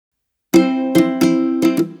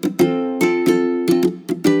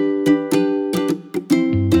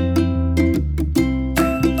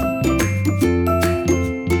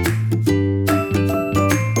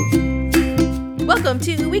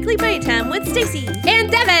Stacy.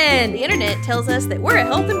 And Devin. The internet tells us that we're a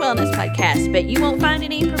health and wellness podcast, but you won't find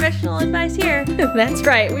any professional advice here. That's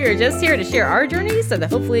right. We are just here to share our journeys so that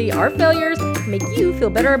hopefully our failures make you feel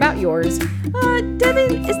better about yours.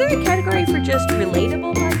 Devin, is there a category for just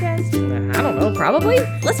relatable podcast? I don't know, probably.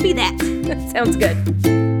 Let's be that. Sounds good.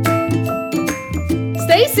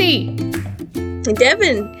 Stacy.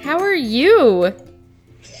 Devin. How are you?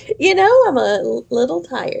 You know, I'm a little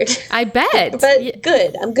tired. I bet. But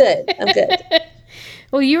good. I'm good.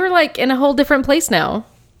 Well, you were like in a whole different place now.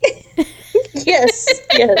 Yes.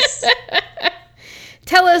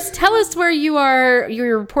 Tell us where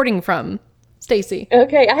you're reporting from, Stacy.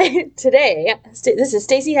 Okay, this is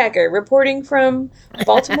Stacy Hacker reporting from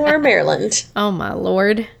Baltimore, Maryland. Oh my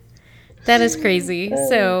Lord. That is crazy.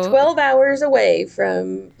 So 12 hours away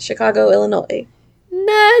from Chicago, Illinois.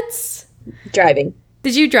 Nuts. Driving.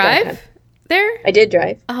 Did you drive there? I did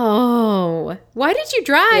drive. Oh, why did you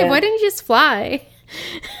drive? Yeah. Why didn't you just fly?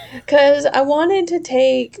 Because I wanted to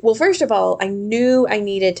take, well, first of all, I knew I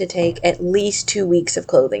needed to take at least 2 weeks of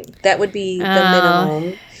clothing. That would be the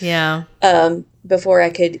minimum. Yeah. Before I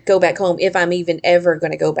could go back home, if I'm even ever going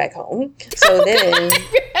to go back home. So then.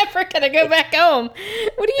 If you're ever going to go back home.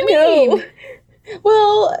 What do you mean? No.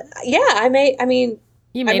 Well, yeah,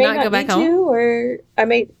 You may not go back home?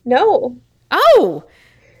 No. Oh,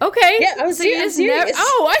 okay. Yeah, I'm serious. I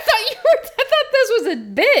thought this was a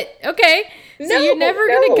bit. Okay. So No, you're never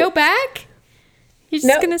going to go back? You're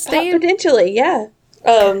just going to stay potentially, yeah.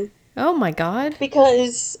 Oh my God.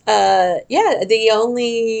 Because, the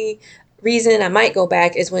only reason I might go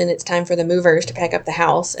back is when it's time for the movers to pack up the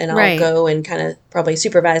house, and I'll go and kind of probably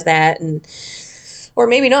supervise that, or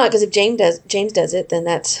maybe not, because if James does it, then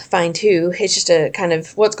that's fine too. It's just a kind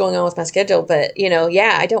of what's going on with my schedule. But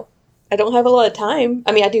I don't have a lot of time.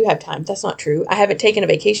 I mean, I do have time. That's not true. I haven't taken a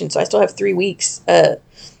vacation, so I still have 3 weeks.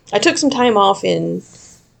 I took some time off in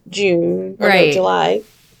June or July,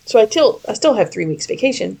 so I still have 3 weeks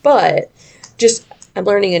vacation. But just I'm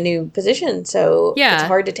learning a new position, so it's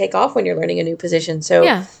hard to take off when you're learning a new position. So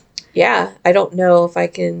I don't know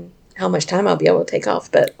how much time I'll be able to take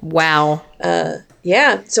off. But wow.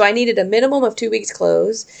 So I needed a minimum of 2 weeks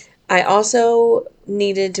clothes. I also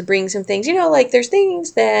needed to bring some things, there's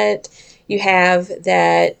things that you have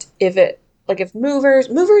that if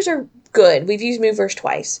movers are good. We've used movers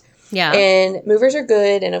twice. Yeah. And movers are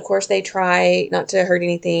good. And of course they try not to hurt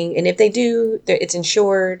anything. And if they do, it's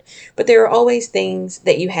insured. But there are always things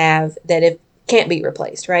that you have that can't be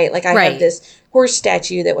replaced, right? Like I have this horse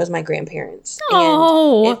statue that was my grandparents'.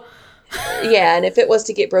 Oh. And if it was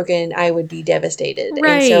to get broken, I would be devastated.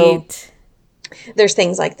 Right. And so there's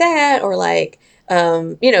things like that, or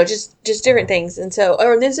just different things. And so,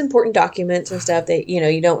 or there's important documents and stuff that,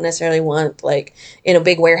 you don't necessarily want like in a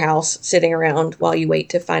big warehouse sitting around while you wait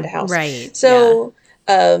to find a house. Right. So,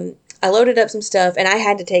 I loaded up some stuff, and I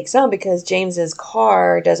had to take some because James's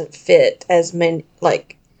car doesn't fit as many,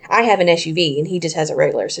 I have an SUV and he just has a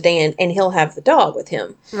regular sedan, and he'll have the dog with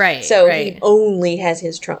him. Right. So he only has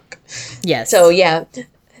his trunk. Yes. So yeah.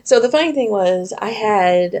 So the funny thing was I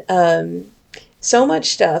had, so much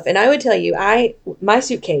stuff, and I would tell you, my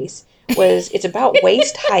suitcase it's about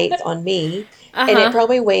waist height on me, and it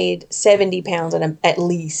probably weighed 70 pounds at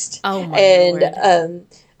least. Oh my Lord.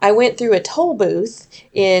 I went through a toll booth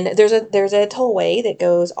there's a tollway that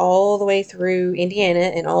goes all the way through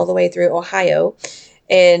Indiana and all the way through Ohio,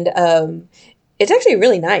 and it's actually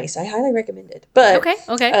really nice. I highly recommend it. But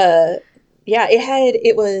okay.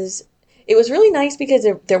 It was really nice because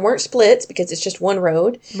there weren't splits, because it's just one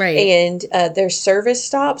road. Right. And there's service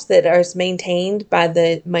stops that are maintained by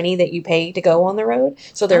the money that you pay to go on the road.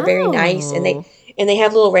 So they're very nice. And they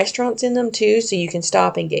have little restaurants in them too. So you can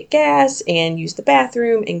stop and get gas and use the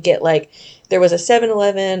bathroom and get there was a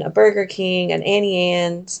 7-Eleven, a Burger King, an Annie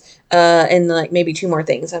Ann's, and maybe 2 more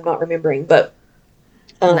things I'm not remembering. But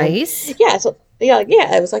nice. Yeah. So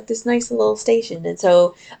it was like this nice little station. And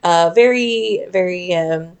so very, very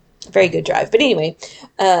very good drive. But anyway.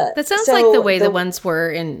 That sounds like the way the ones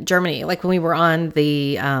were in Germany. Like when we were on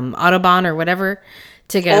the Autobahn or whatever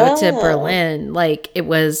to go to Berlin. Like it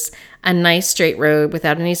was a nice straight road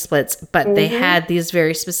without any splits. But they had these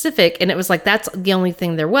very specific. And it was like that's the only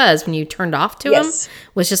thing there was when you turned off to them.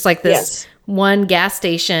 Was just like this one gas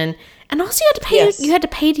station. And also you had to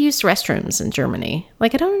pay to use restrooms in Germany.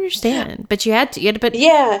 Like I don't understand. But you had to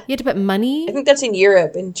put money. I think that's in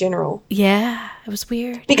Europe in general. Yeah. It was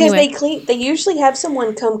weird. Because they usually have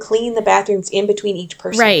someone come clean the bathrooms in between each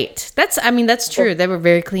person. Right. That's true. They were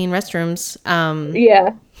very clean restrooms.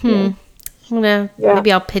 Yeah.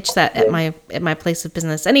 Maybe I'll pitch that at my place of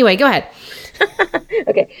business. Anyway, go ahead.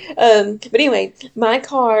 Okay. But anyway, my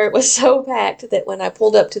car was so packed that when I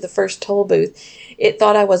pulled up to the first toll booth, it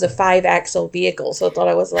thought I was a 5-axle vehicle, so it thought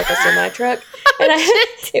I was like a semi truck, and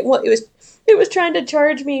it was trying to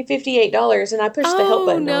charge me $58, and I pushed the help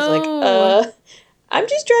button. No. I was like, I'm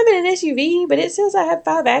just driving an SUV, but it says I have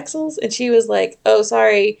 5 axles, and she was like, oh,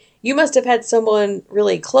 sorry, you must have had someone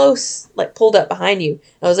really close, like pulled up behind you.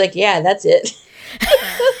 I was like, yeah, that's it.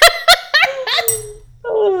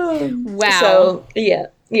 Wow. So,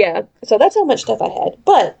 yeah. So that's how much stuff I had.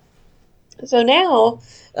 But, so now,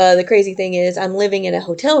 the crazy thing is I'm living in a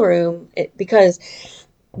hotel room because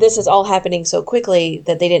this is all happening so quickly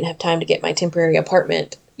that they didn't have time to get my temporary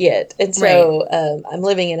apartment yet. And so I'm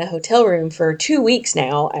living in a hotel room for 2 weeks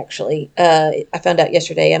now, actually. I found out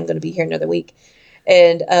yesterday I'm going to be here another week.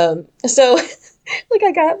 And so... like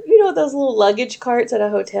I got, those little luggage carts at a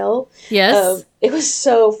hotel. Yes. It was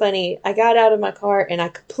so funny. I got out of my car and I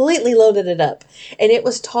completely loaded it up. And it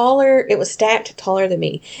was taller. It was stacked taller than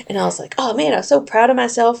me. And I was like, oh man, I was so proud of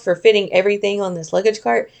myself for fitting everything on this luggage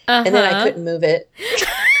cart. And then I couldn't move it.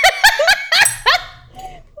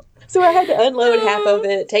 So I had to unload half of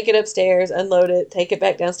it, take it upstairs, unload it, take it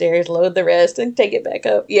back downstairs, load the rest, and take it back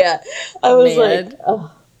up. Yeah. I was like,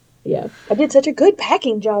 oh. Yeah. I did such a good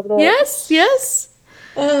packing job, though. Yes.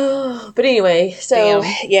 Oh, but anyway, so,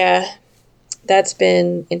 yeah, that's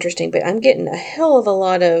been interesting. But I'm getting a hell of a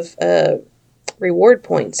lot of reward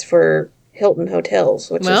points for Hilton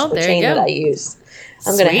Hotels, which is the chain that I use.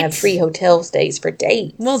 I'm going to have free hotel stays for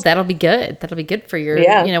days. Well, that'll be good. That'll be good for your,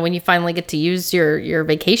 when you finally get to use your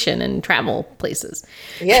vacation and travel places.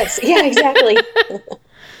 Yes. Yeah, exactly.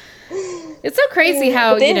 It's so crazy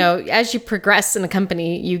how, as you progress in a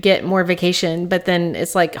company, you get more vacation, but then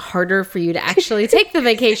it's like harder for you to actually take the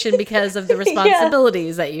vacation because of the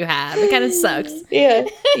responsibilities that you have. It kind of sucks. Yeah.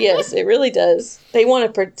 Yes, it really does. They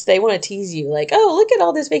want to tease you like, oh, look at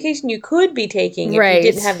all this vacation you could be taking if you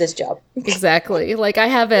didn't have this job. Exactly. Like I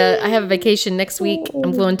have a vacation next week.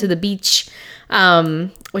 I'm going to the beach,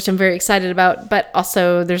 which I'm very excited about. But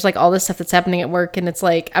also there's like all this stuff that's happening at work. And it's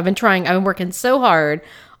like, I've been working so hard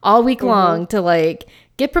all week long to like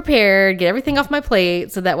get prepared, get everything off my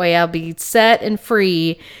plate. So that way I'll be set and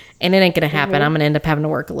free, and it ain't going to happen. I'm going to end up having to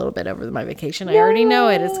work a little bit over my vacation. I already know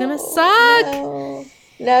it. It's going to suck.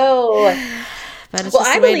 No. But it's well,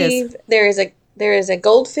 I believe there is a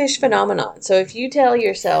goldfish phenomenon. So if you tell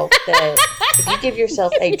yourself that if you give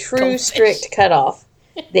yourself a true strict cutoff,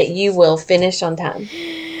 that you will finish on time.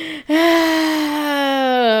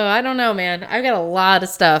 I don't know, man. I've got a lot of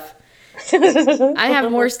stuff. I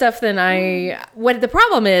have more stuff than what the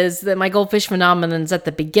problem is that my goldfish phenomenon's at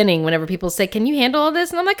the beginning whenever people say, can you handle all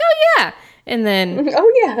this? And I'm like, oh yeah. And then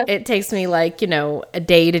it takes me like, a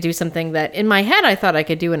day to do something that in my head I thought I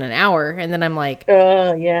could do in an hour. And then I'm like,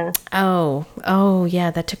 oh yeah,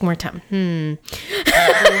 that took more time.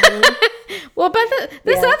 Well, but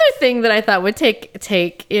this other thing that I thought would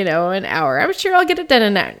take an hour, I'm sure I'll get it done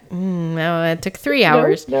in an hour. No, it took 3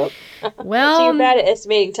 hours. Nope. Well, so you're bad at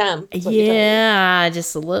estimating time. Yeah,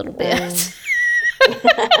 just a little bit.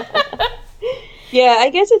 Yeah, I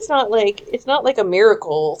guess it's not like a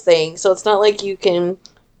miracle thing. So it's not like you can.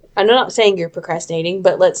 I'm not saying you're procrastinating,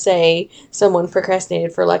 but let's say someone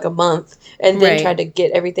procrastinated for like a month and then tried to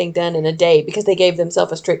get everything done in a day because they gave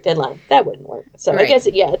themselves a strict deadline. That wouldn't work. So I guess,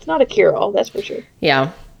 it's not a cure-all. That's for sure.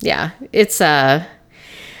 Yeah. Yeah. It's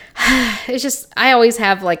just, I always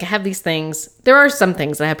have these things. There are some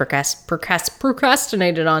things that I have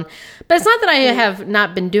procrastinated on, but it's not that I have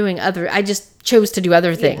not been doing I just chose to do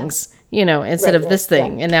other things, instead of this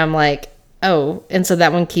thing. Yeah. And now I'm like, oh, and so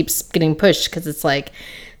that one keeps getting pushed because it's like,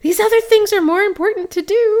 these other things are more important to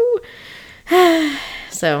do.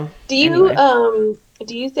 So, do you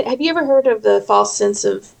have you ever heard of the false sense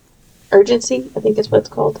of urgency? I think that's what it's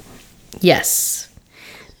called. Yes,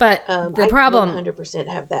 but the problem, 100%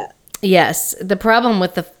 have that. Yes, the problem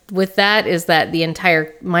with that is that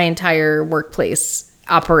my entire workplace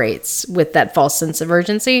operates with that false sense of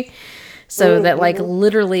urgency. So that like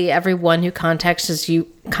literally everyone who contacts you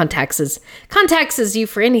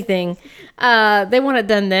for anything, they want it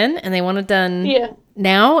done then, and they want it done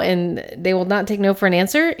now, and they will not take no for an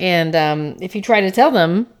answer. And if you try to tell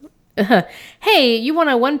them, hey, you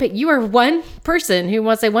want you are one person who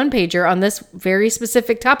wants a one pager on this very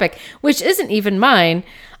specific topic, which isn't even mine.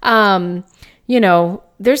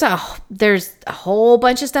 There's a whole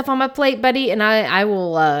bunch of stuff on my plate, buddy, and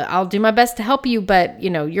I'll do my best to help you, but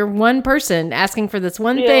you're one person asking for this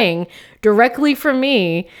one thing directly from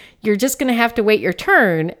me. You're just going to have to wait your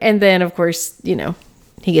turn. And then of course, he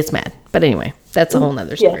gets mad. But anyway, that's a whole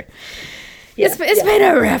nother story. It's been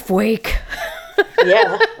a rough week.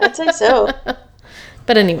 Yeah, I'd say so.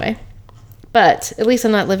 But anyway, at least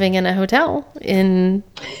I'm not living in a hotel in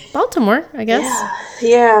Baltimore, I guess.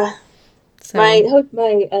 Yeah. So. My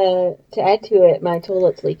to add to it, my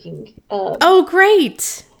toilet's leaking. Oh,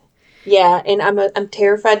 great. Yeah, and I'm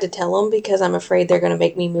terrified to tell them because I'm afraid they're going to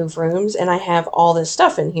make me move rooms, and I have all this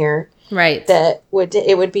stuff in here. Right. That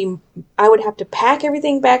I would have to pack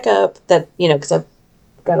everything back up. That because I've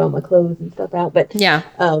got all my clothes and stuff out, but yeah,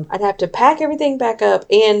 I'd have to pack everything back up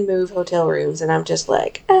and move hotel rooms, and I'm just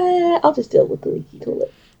like, I'll just deal with the leaky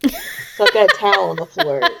toilet. So I've got a towel on the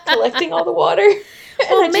floor collecting all the water.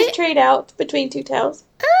 And I just trade out between two towels.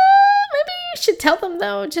 Maybe you should tell them,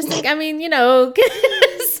 though. Just, because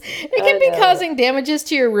it can be causing damages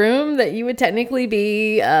to your room that you would technically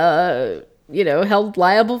be, held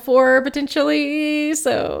liable for, potentially.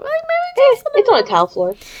 So, maybe it's on a tile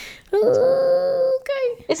floor.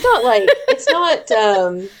 Okay. It's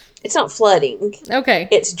not flooding. Okay.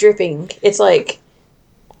 It's dripping. It's like...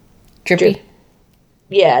 Drippy?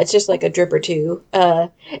 Yeah, it's just like a drip or two. So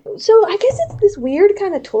I guess it's this weird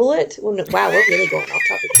kind of toilet. Well, wow, we're really going off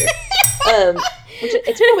topic here. Which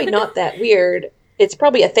it's probably not that weird. It's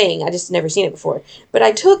probably a thing. I just never seen it before. But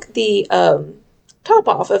I took the top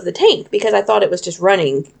off of the tank because I thought it was just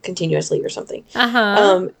running continuously or something.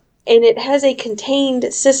 Uh-huh. And it has a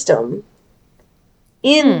contained system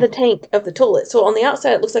in the tank of the toilet. So on the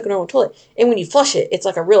outside, it looks like a normal toilet. And when you flush it, it's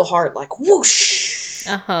like a real hard, like whoosh.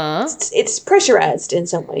 Uh-huh. It's pressurized in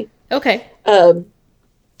some way. Okay.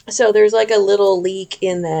 So there's like a little leak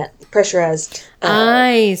in that pressurized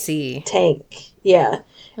I see. tank. Yeah.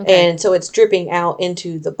 Okay. And so it's dripping out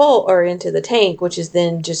into the bowl or into the tank, which is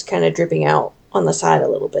then just kind of dripping out on the side a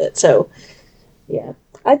little bit. So, yeah.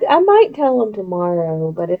 I might tell them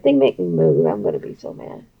tomorrow, but if they make me move, I'm going to be so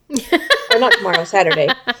mad. Or not tomorrow, Saturday.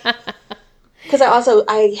 Because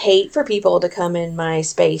I hate for people to come in my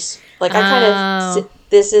space. Like I kind of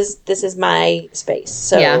this is my space.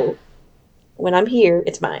 So when I'm here,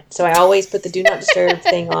 it's mine. So I always put the do not disturb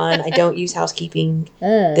thing on. I don't use housekeeping.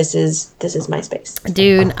 This is my space.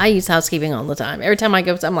 Dude, I use housekeeping all the time. Every time I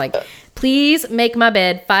go, I'm like, please make my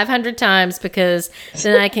bed 500 times because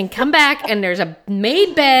then I can come back and there's a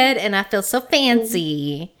made bed and I feel so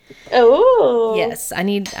fancy. Oh yes, I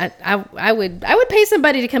would pay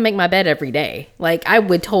somebody to come make my bed every day. Like I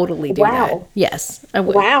would totally do that. Yes, I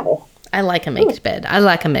would. Wow, I like a made bed. I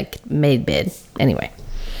like a made bed. Anyway,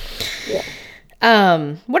 what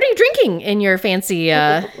are you drinking in your fancy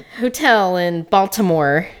hotel in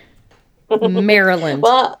Baltimore, Maryland?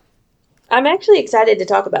 Well, I'm actually excited to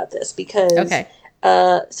talk about this because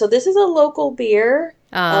so this is a local beer.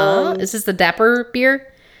 Is this the Dapper beer?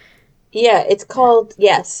 Yeah, it's called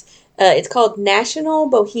National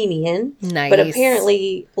Bohemian. Nice. But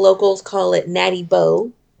apparently locals call it Natty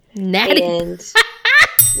Bo. Natty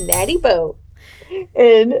Bo.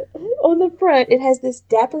 And on the front, it has this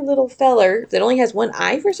dapper little feller that only has one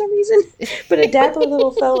eye for some reason, but a dapper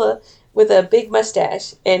little fella with a big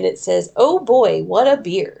mustache. And it says, "Oh boy, what a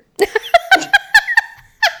beer."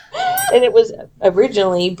 And it was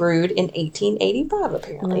originally brewed in 1885,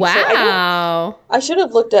 apparently. Wow. So I should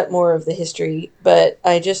have looked up more of the history, but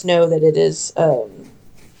I just know that it is,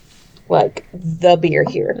 like, the beer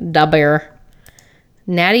here. The beer.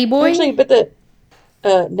 Natty Boy? Actually, but the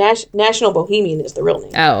National Bohemian is the real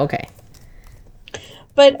name. Oh, okay.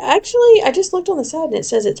 But actually, I just looked on the side, and it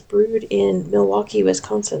says it's brewed in Milwaukee,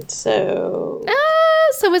 Wisconsin, so...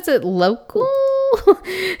 So is it local?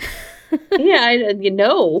 Yeah,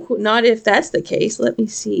 not if that's the case. Let me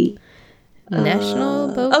see. National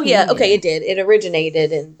Bohemian. Oh, yeah. Okay, it did. It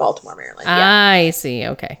originated in Baltimore, Maryland. Yeah. I see.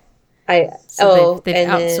 Okay. They've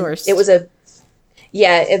outsourced. It was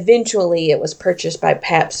eventually it was purchased by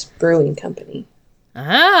Pabst Brewing Company.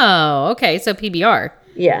 Oh, okay. So PBR.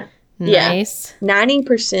 Yeah. Nice.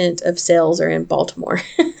 90% of sales are in Baltimore.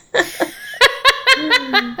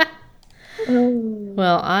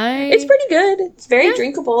 Well, it's pretty good. It's very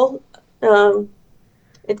drinkable.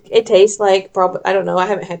 It tastes like I don't know. I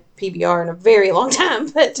haven't had PBR in a very long time,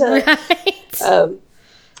 but to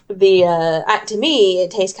me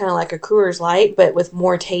it tastes kind of like a Coors Light, but with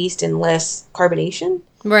more taste and less carbonation.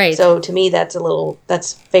 Right. So to me,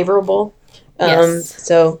 that's favorable. Yes.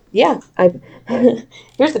 So yeah,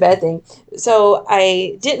 here's the bad thing. So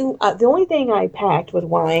I didn't. The only thing I packed was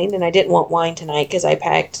wine, and I didn't want wine tonight because I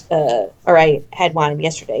had wine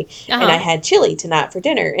yesterday, and I had chili tonight for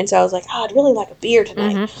dinner, and so I was like, I'd really like a beer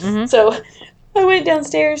tonight. Mm-hmm, mm-hmm. So I went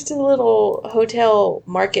downstairs to the little hotel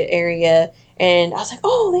market area, and I was like,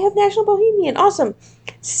 oh, they have National Bohemian, awesome,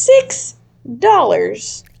 $6.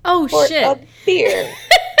 Oh for shit! a beer.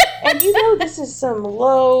 And this is some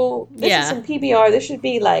this is some PBR. This should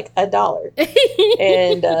be like $1.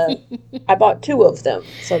 And I bought 2 of them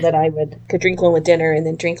so that I could drink one with dinner and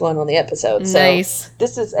then drink one on the episode. So nice.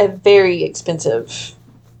 This is a very expensive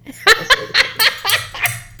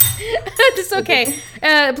It's okay.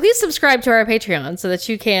 Please subscribe to our Patreon so that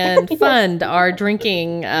you can fund our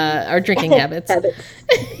drinking habits.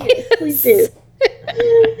 Yes, please do.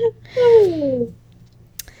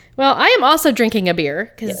 Well, I am also drinking a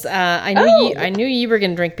beer because I knew you were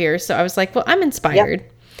going to drink beer, so I was like, well, I'm inspired.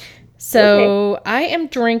 Yep. So I am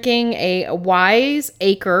drinking a Wise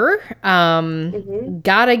Acre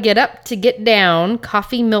Gotta Get Up to Get Down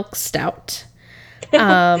coffee milk stout.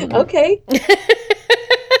 Okay.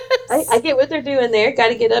 I get what they're doing there. Got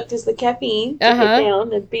to get up because the caffeine to get down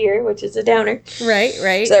the beer, which is a downer. Right.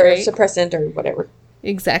 So, right. Suppressant or whatever.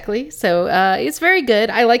 Exactly. So it's very good.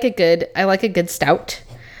 I like a good stout.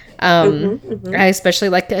 I especially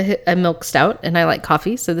like a milk stout, and I like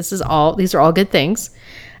coffee. So these are all good things.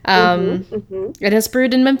 And it's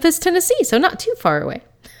brewed in Memphis, Tennessee, so not too far away.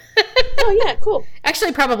 Oh yeah, cool.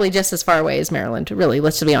 Actually, probably just as far away as Maryland. Really,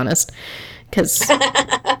 let's be honest, because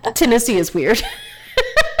Tennessee is weird.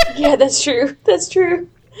 Yeah, that's true. That's true.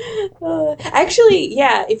 Actually,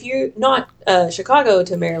 yeah, if you're not Chicago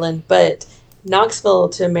to Maryland, but Knoxville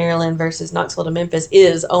to Maryland versus Knoxville to Memphis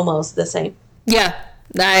is almost the same. Yeah,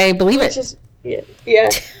 I believe it. Yeah. I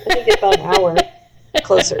think it's about an hour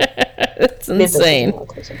closer. It's insane.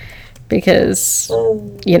 Because,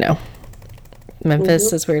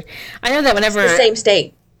 Memphis is weird. I know that whenever... It's the same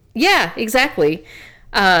state. Yeah, exactly.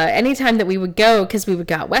 Anytime that we would go, because we would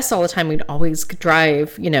go out west all the time, we'd always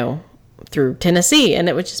drive, through Tennessee. And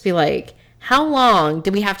it would just be like, how long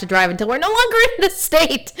do we have to drive until we're no longer in the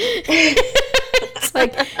state? It's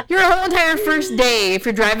like your whole entire first day, if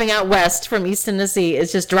you're driving out west from East Tennessee,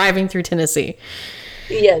 is just driving through Tennessee.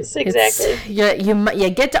 Yes, exactly. You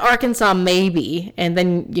get to Arkansas maybe, and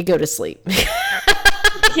then you go to sleep.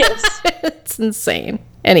 Yes. It's insane.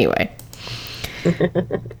 Anyway.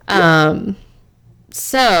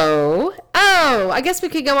 So, I guess we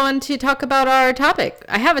could go on to talk about our topic.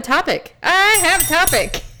 I have a topic.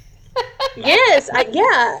 Yes,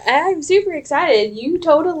 I'm super excited. You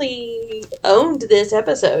totally owned this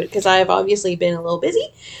episode because I have obviously been a little busy.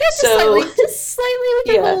 Yeah, just slightly with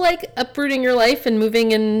your whole uprooting your life and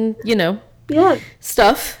moving and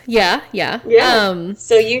stuff. Yeah.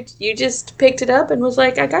 So you just picked it up and was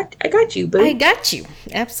like, I got you, boo. I got you,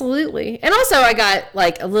 absolutely. And also, I got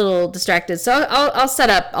a little distracted, so I'll set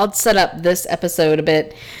up this episode a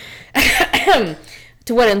bit.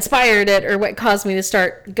 To what inspired it or what caused me to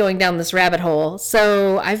start going down this rabbit hole.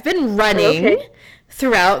 So I've been running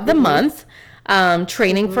throughout the month,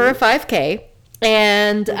 training for a 5K.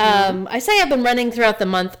 And I say I've been running throughout the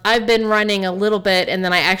month. I've been running a little bit, and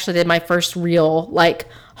then I actually did my first real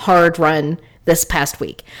hard run this past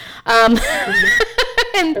week. And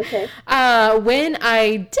when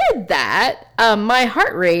I did that, my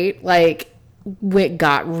heart rate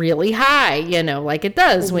got really high, like it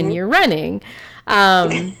does when you're running.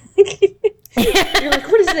 You're like,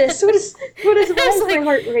 what is this? Why is my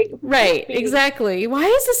heart rate? Right, exactly. Why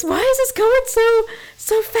is this going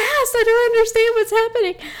so fast? I don't understand what's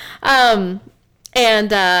happening.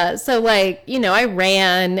 So I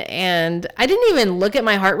ran, and I didn't even look at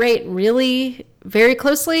my heart rate really very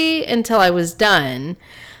closely until I was done.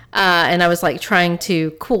 And I was trying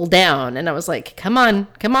to cool down, and I was like, come on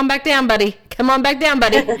back down, buddy. Come on back down,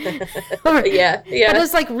 buddy. Yeah. But it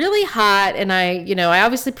was really hot, and I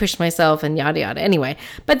obviously pushed myself and yada yada. Anyway,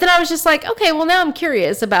 but then I was just like, okay, well now I'm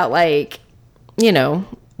curious about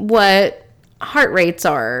what heart rates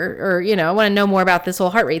are, or I want to know more about this whole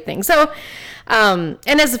heart rate thing. So, and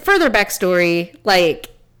as a further backstory,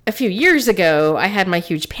 a few years ago, I had my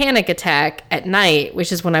huge panic attack at night,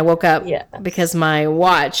 which is when I woke up because my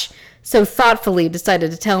watch so thoughtfully decided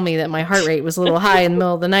to tell me that my heart rate was a little high in the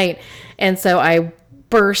middle of the night. And so I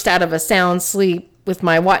burst out of a sound sleep with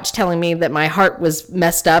my watch telling me that my heart was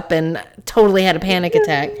messed up and totally had a panic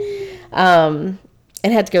attack. And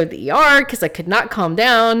had to go to the ER because I could not calm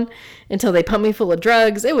down until they pumped me full of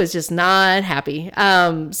drugs. It was just not happy.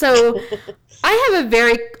 So I have a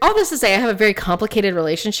very complicated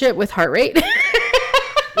relationship with heart rate.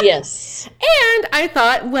 Yes. And I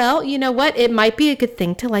thought, well, you know what? It might be a good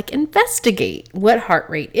thing to investigate what heart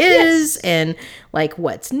rate is and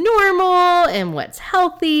what's normal and what's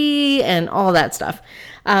healthy and all that stuff.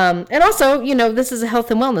 And also, this is a health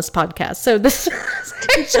and wellness podcast, so this is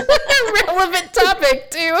actually a relevant topic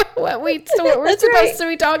to what we're supposed to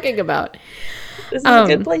be talking about. This is a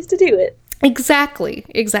good place to do it. Exactly.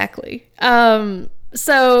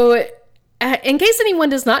 So in case anyone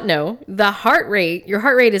does not know, your heart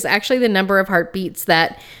rate is actually the number of heartbeats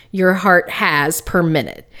that your heart has per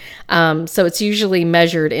minute. So it's usually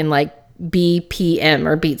measured in like BPM,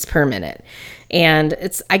 or beats per minute. And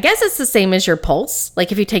I guess it's the same as your pulse.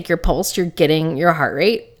 Like if you take your pulse, you're getting your heart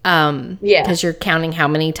rate. Because you're counting how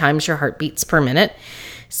many times your heart beats per minute.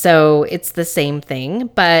 So it's the same thing.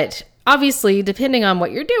 But obviously, depending on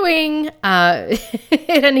what you're doing at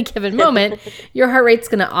any given moment, your heart rate's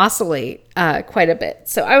going to oscillate quite a bit.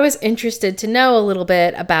 So I was interested to know a little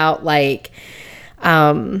bit about like,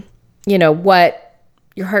 what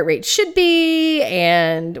your heart rate should be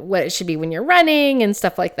and what it should be when you're running and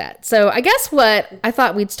stuff like that. So I guess what I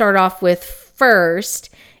thought we'd start off with first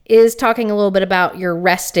is talking a little bit about your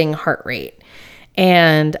resting heart rate.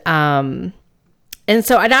 And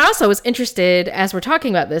so I also was interested, as we're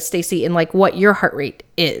talking about this, Stacy, in like what your heart rate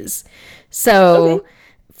is. So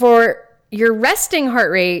for your resting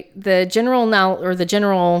heart rate, the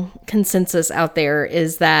general consensus out there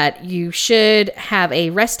is that you should have a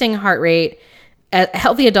resting heart rate. A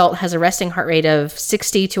healthy adult has a resting heart rate of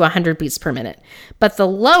 60 to 100 beats per minute. But the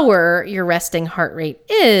lower your resting heart rate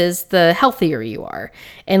is, the healthier you are.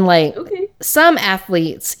 And like some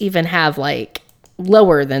athletes even have like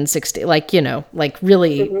lower than 60, like, like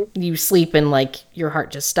really you sleep and like your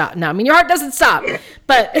heart just stops. No, I mean, your heart doesn't stop,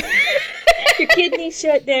 but your kidneys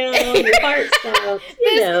shut down, your heart stops.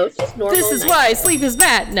 It's just normal. This is why sleep is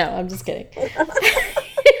bad. No, I'm just kidding.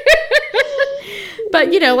 But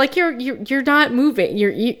like you're not moving.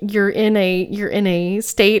 You're in a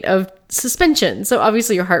state of suspension. So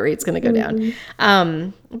obviously your heart rate's going to go down.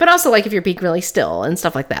 But also like if you're being really still and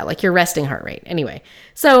stuff like that, like your resting heart rate. Anyway,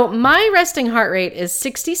 so my resting heart rate is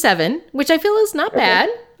 67, which I feel is not bad.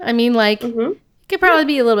 I mean, like it could probably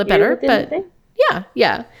be a little bit better, but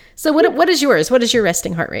yeah. So what is yours? What is your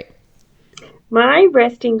resting heart rate? My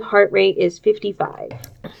resting heart rate is 55.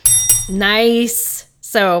 Nice.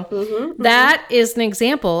 So that is an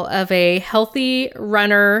example of a healthy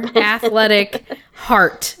runner, athletic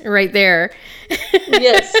heart right there.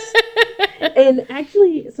 Yes. And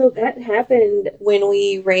actually, so that happened when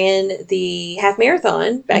we ran the half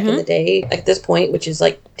marathon back in the day, at this point, which is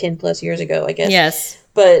like 10 plus years ago, I guess. Yes.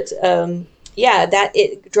 But that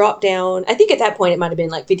it dropped down. I think at that point it might have been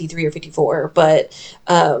like 53 or 54, but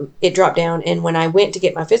it dropped down. And when I went to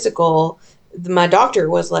get my physical, my doctor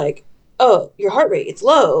was like, "Oh, your heart rate, it's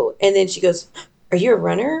low." And then she goes, "Are you a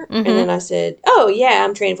runner?" And then I said, "Oh, yeah,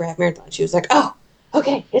 I'm training for half marathon." She was like, "Oh,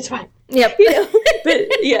 okay, it's fine." Yep. But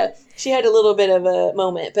yeah, she had a little bit of a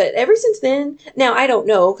moment. But ever since then, now I don't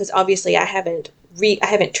know, because obviously I haven't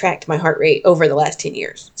tracked my heart rate over the last 10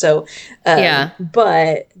 years. So,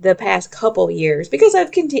 but the past couple years, because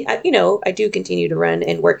I've continued, I do continue to run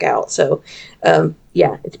and work out. So,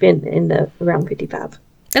 it's been in the around 55.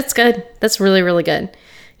 That's good. That's really, really good.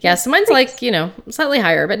 Yeah, so mine's like, slightly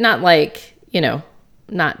higher, but not like,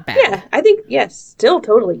 not bad. Yeah, I think, yes, still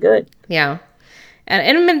totally good. Yeah.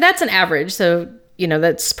 And I mean, that's an average. So,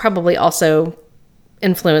 that's probably also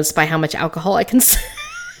influenced by how much alcohol I consume.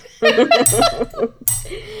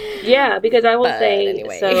 Yeah, because I will say,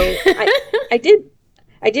 anyway. So I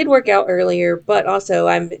did work out earlier, but also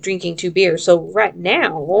I'm drinking 2 beers. So right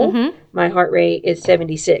now, my heart rate is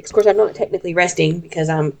 76. Of course, I'm not technically resting because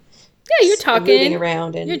I'm you're talking, moving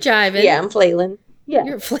around, and you're jiving. Yeah, I'm flailing. Yeah,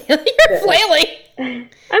 you're flailing. You're flailing.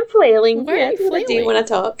 I'm flailing. Why are you flailing? I do when I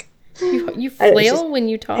talk. You flail when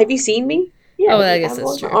you talk. Have you seen me? Yeah. Oh, I guess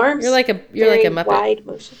that's true. Arms. You're like a Muppet. Wide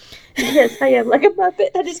motion. Yes, I am like a Muppet.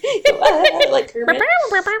 I just like Kermit.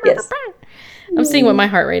 Yes. I'm seeing what my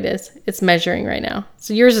heart rate is. It's measuring right now.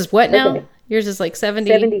 So yours is what now? Okay. Yours is like 70.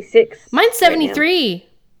 76. Mine's 73.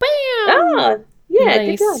 Bam. Oh, yeah.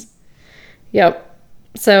 Nice. Good job. Yep.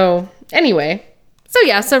 So anyway,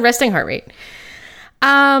 so resting heart rate.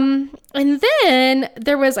 And then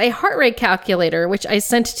there was a heart rate calculator, which I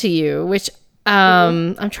sent to you, which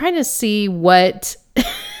I'm trying to see what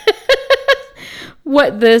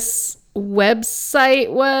what this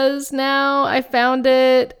website was now. I found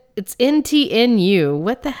it. It's NTNU.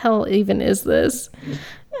 What the hell even is this? I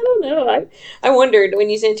don't know. I wondered when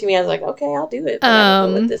you sent it to me. I was like, okay, I'll do it. But I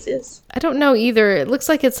don't know what this is. I don't know either. It looks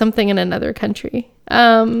like it's something in another country.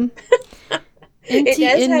 NTNU, it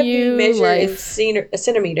does have you measured in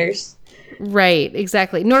centimeters. Right,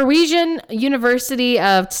 exactly. Norwegian University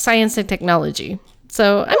of Science and Technology.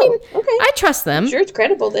 So, I mean, okay. I trust them. I'm sure it's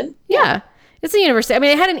credible then. Yeah. It's a university. I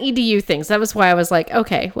mean, it had an EDU thing, so that was why I was like,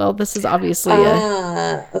 okay, well, this is obviously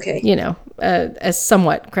a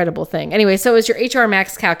somewhat credible thing. Anyway, so it was your HR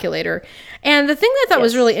Max calculator. And the thing that I thought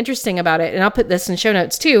was really interesting about it, and I'll put this in show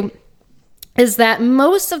notes too, is that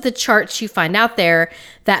most of the charts you find out there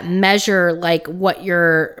that measure like what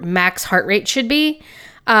your max heart rate should be,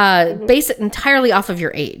 base it entirely off of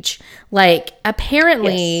your age. Like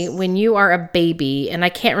apparently when you are a baby, and I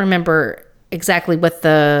can't remember exactly what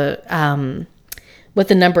the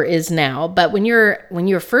number is now, but when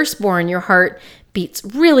you're first born, your heart beats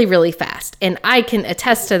really, really fast. And I can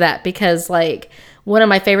attest to that because like one of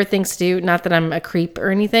my favorite things to do, not that I'm a creep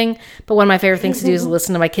or anything, but one of my favorite things to do is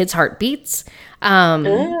listen to my kids' heartbeats.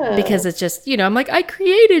 Because it's just, I'm like, I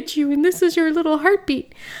created you and this is your little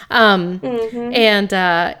heartbeat. And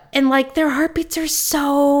like their heartbeats are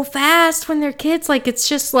so fast when they're kids. Like, it's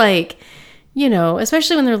just like,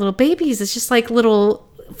 especially when they're little babies, it's just like little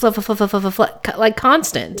like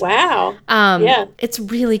constant. Wow. Yeah. It's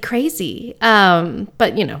really crazy.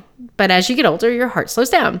 But as you get older, your heart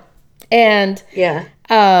slows down. And yeah.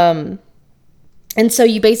 And so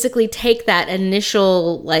you basically take that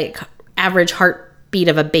initial like average heartbeat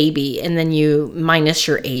of a baby and then you minus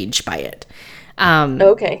your age by it.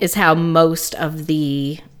 Okay. Is how most of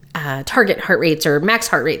the target heart rates or max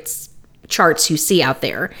heart rates charts you see out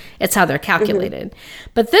there. It's how they're calculated.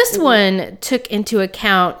 But this one took into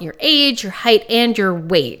account your age, your height, and your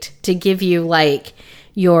weight to give you like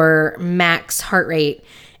your max heart rate.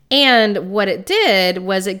 And what it did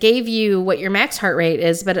was it gave you what your max heart rate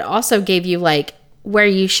is, but it also gave you like where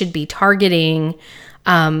you should be targeting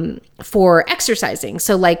for exercising.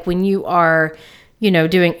 So like when you are,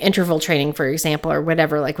 doing interval training, for example, or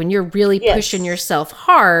whatever, like when you're really pushing yourself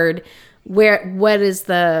hard, what is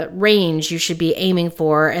the range you should be aiming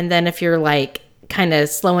for? And then if you're like kind of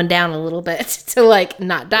slowing down a little bit to like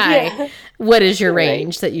not die, what is your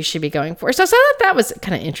range that you should be going for? So I thought that was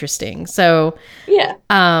kind of interesting. So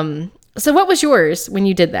so what was yours when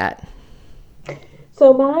you did that?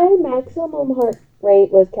 So my maximum heart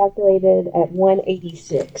rate was calculated at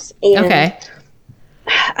 186. And okay.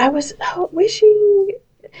 I was wishing.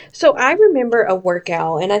 So I remember a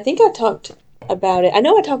workout, and I think I talked about it. I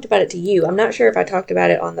know I talked about it to you. I'm not sure if I talked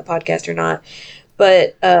about it on the podcast or not,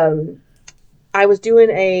 but I was doing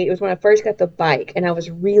it was when I first got the bike, and I was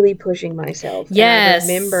really pushing myself. Yes.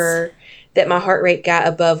 And I remember that my heart rate got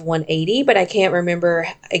above 180, but I can't remember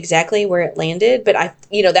exactly where it landed. But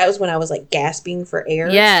that was when I was like gasping for air.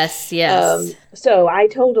 Yes. So I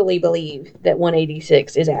totally believe that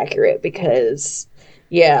 186 is accurate because,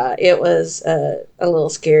 it was a little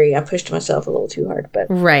scary. I pushed myself a little too hard, but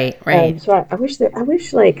right. So I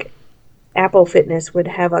wish like Apple Fitness would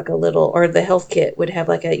have like a little, or the Health Kit would have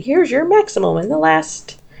like here's your maximum in the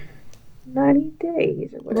last 90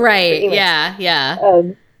 days or whatever. Right. Anyway, yeah.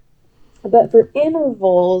 But for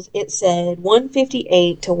intervals, it said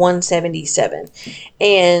 158 to 177.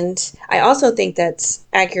 And I also think that's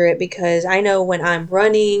accurate because I know when I'm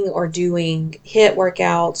running or doing HIIT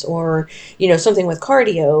workouts or, something with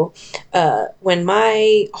cardio, when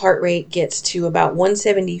my heart rate gets to about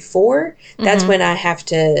 174, that's when I have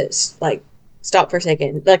to like stop for a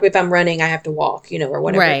second. Like if I'm running, I have to walk, or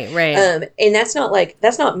whatever. Right. And that's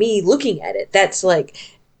not me looking at it. That's like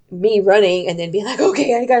me running and then being like,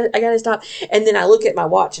 okay, I gotta stop. And then I look at my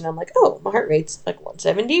watch and I'm like, oh, my heart rate's like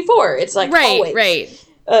 174. It's like always. Right.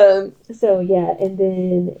 So yeah, and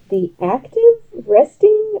then the active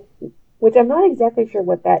resting, which I'm not exactly sure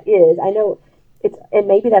what that is. I know and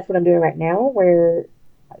maybe that's what I'm doing right now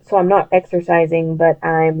so I'm not exercising, but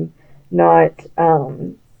I'm not,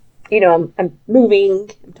 I'm moving,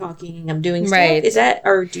 I'm talking, I'm doing stuff. Right. Is that,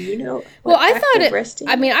 or do you know? Well, I thought resting?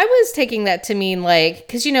 I mean, I was taking that to mean like,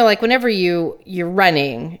 because like whenever you're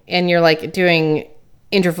running and you're like doing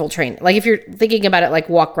interval training, like if you're thinking about it like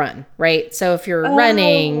walk run, right? So if you're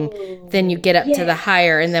running, then you get up to the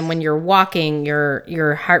higher, and then when you're walking,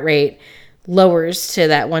 your heart rate lowers to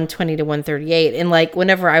that 120 to 138. And like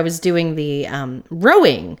whenever I was doing the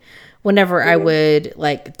rowing, whenever I would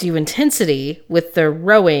like do intensity with the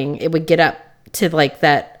rowing, it would get up to like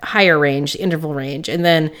that higher range, interval range. And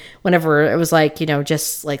then whenever it was like,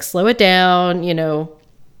 just like slow it down,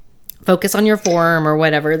 focus on your form or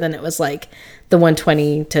whatever, then it was like the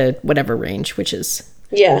 120 to whatever range, which is.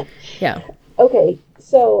 Yeah. Okay.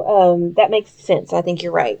 So that makes sense. I think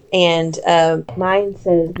you're right. And mine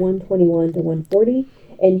says 121 to 140.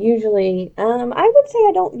 And usually, I would say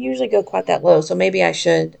I don't usually go quite that low, so maybe I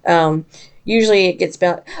should. Usually it gets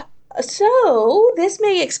about. So this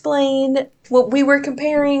may explain what we were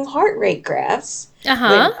comparing heart rate graphs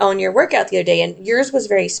on your workout the other day, and yours was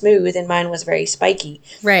very smooth and mine was very spiky.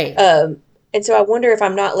 Right. And so I wonder if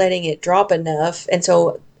I'm not letting it drop enough, and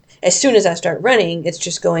so as soon as I start running, it's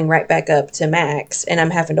just going right back up to max, and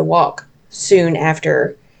I'm having to walk soon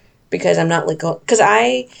after because I'm not because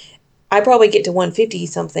I probably get to 150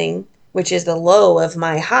 something which is the low of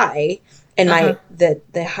my high, and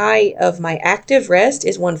the high of my active rest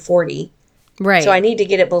is 140. Right. So I need to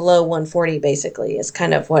get it below 140 basically is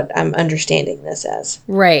kind of what I'm understanding this as.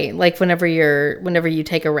 Right. Like whenever you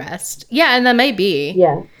take a rest. Yeah, and that may be.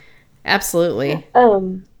 Yeah. Absolutely.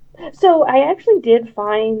 So I actually did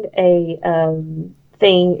find a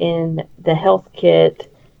thing in the health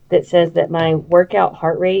kit that says that my workout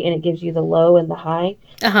heart rate, and it gives you the low and the high,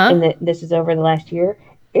 and that this is over the last year.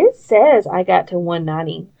 It says I got to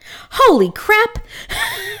 190. Holy crap!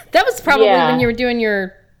 That was probably when you were doing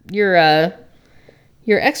your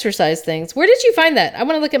exercise things. Where did you find that? I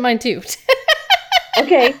want to look at mine too.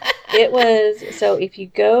 Okay, it was, so if you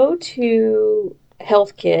go to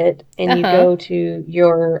health kit and you go to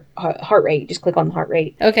your heart rate, just click on the heart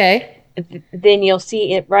rate. Okay. Then you'll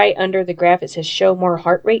see it right under the graph. It says show more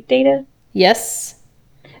heart rate data. Yes.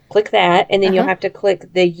 Click that, and then you'll have to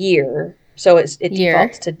click the year. So it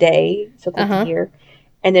defaults to day. So click the year.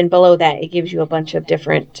 And then below that, it gives you a bunch of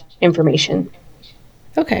different information.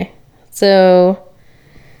 Okay. So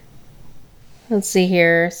let's see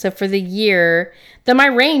here. So for the year, my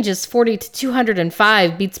range is 40 to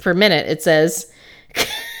 205 beats per minute, it says.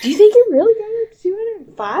 Do you think you really got it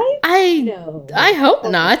 205? I hope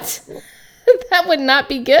not. That would not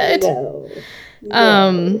be good. No,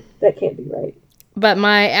 that can't be right. But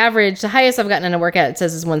my average, the highest I've gotten in a workout, it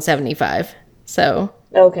says is 175. So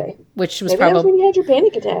okay, which was maybe that was when you had your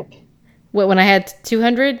panic attack. What, when I had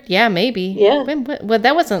 200? Yeah, maybe. Yeah. Well,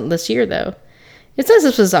 that wasn't this year though. It says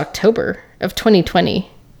this was October of 2020.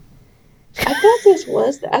 I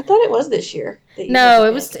thought it was this year. No,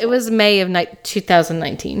 it was May of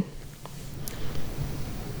 2019.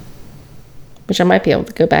 Which I might be able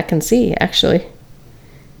to go back and see, actually.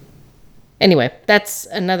 Anyway, that's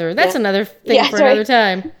another thing for another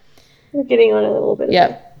time. We're getting on a little bit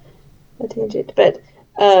of a tangent, but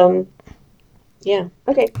yeah.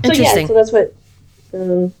 Okay. So interesting. So that's what.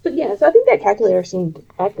 But yeah, so I think that calculator seemed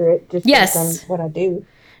accurate just based on what I do.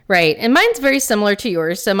 Right, and mine's very similar to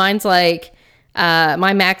yours. So mine's like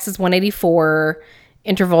my max is 184,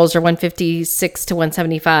 intervals are 156 to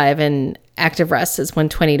 175, and active rest is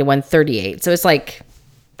 120 to 138. So it's like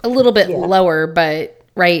a little bit lower, but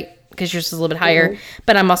right. Because yours is a little bit higher,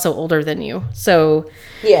 but I'm also older than you, so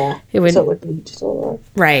it would be just a little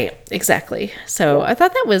right, exactly. So I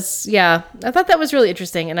thought that was really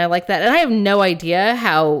interesting, and I like that. And I have no idea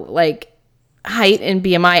how like height and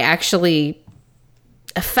BMI actually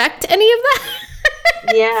affect any of that.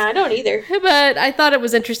 Yeah, I don't either. But I thought it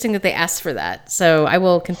was interesting that they asked for that, so I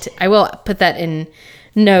will put that in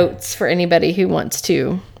notes for anybody who wants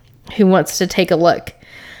to take a look.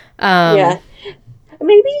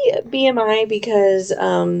 Maybe BMI because,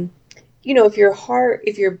 if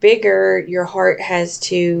you're bigger, your heart has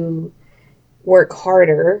to work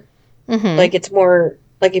harder. Mm-hmm. Like it's more,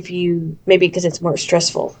 like maybe because it's more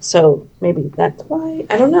stressful. So maybe that's why.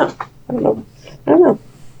 I don't know.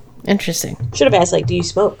 Interesting. Should have asked, do you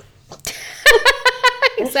smoke?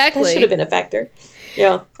 Exactly. That should have been a factor.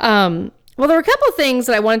 Yeah. Well, there were a couple of things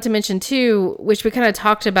that I wanted to mention too, which we kind of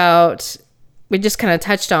talked about. We just kind of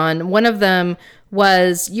touched on. One of them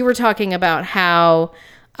was you were talking about how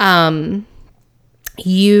one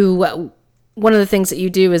of the things that you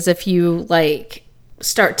do is if you like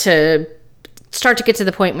start to get to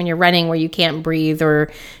the point when you're running where you can't breathe,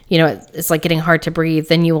 or it's like getting hard to breathe,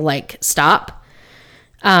 then you will like stop,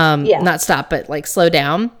 not stop, but like slow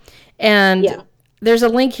down. And there's a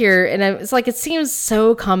link here, and it's like, it seems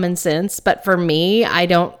so common sense, but for me, I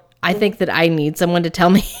think that I need someone to tell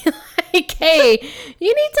me like, hey,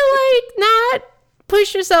 you need to like not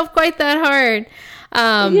push yourself quite that hard.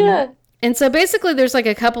 And so basically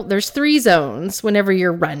there's 3 zones whenever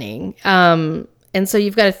you're running. And so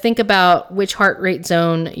you've got to think about which heart rate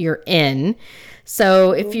zone you're in.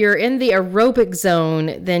 So if you're in the aerobic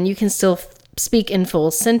zone, then you can still speak in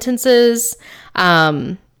full sentences.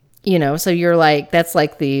 So you're like, that's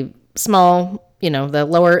like the small, the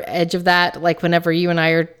lower edge of that. Like whenever you and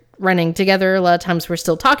I are running together, a lot of times we're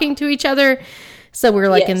still talking to each other. So we're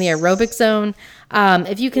like in the aerobic zone.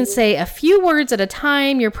 If you can say a few words at a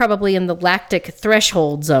time, you're probably in the lactic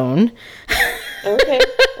threshold zone. Okay.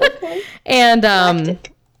 And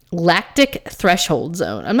lactic threshold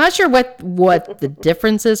zone. I'm not sure what the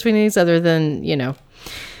difference is between these, other than,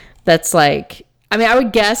 that's like, I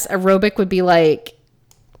would guess aerobic would be like,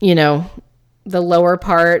 the lower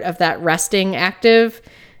part of that resting active.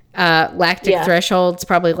 Lactic threshold's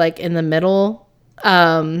probably like in the middle.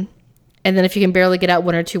 And then if you can barely get out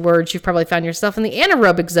 1 or 2 words, you've probably found yourself in the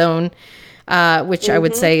anaerobic zone, which I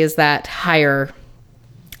would say is that higher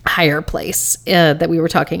place that we were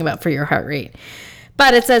talking about for your heart rate.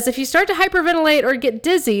 But it says if you start to hyperventilate or get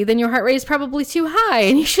dizzy, then your heart rate is probably too high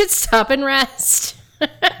and you should stop and rest.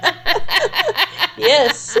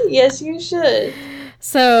 Yes, you should.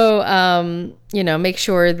 So, make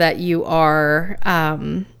sure that you are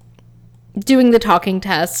doing the talking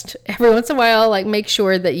test every once in a while. Like, make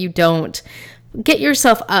sure that you don't get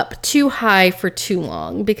yourself up too high for too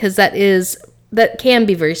long, because that can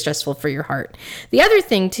be very stressful for your heart. The other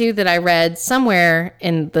thing, too, that I read somewhere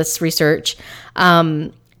in this research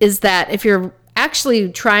is that if you're actually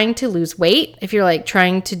trying to lose weight, if you're like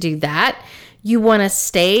trying to do that, you want to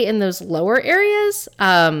stay in those lower areas.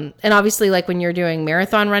 And obviously, like when you're doing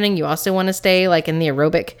marathon running, you also want to stay like in the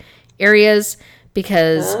aerobic areas,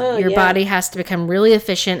 because your body has to become really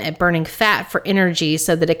efficient at burning fat for energy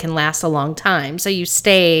so that it can last a long time. So you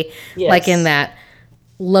stay like in that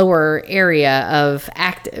lower area of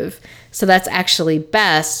active. So that's actually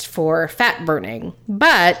best for fat burning.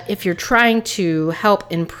 But if you're trying to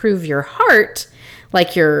help improve your heart,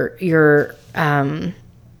 like the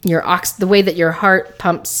way that your heart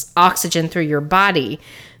pumps oxygen through your body,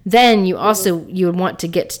 then you would want to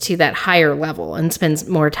get to that higher level and spend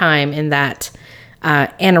more time in that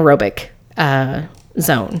anaerobic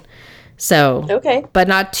zone. So, okay, but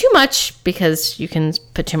not too much, because you can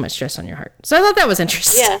put too much stress on your heart. So I thought that was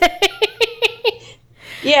interesting.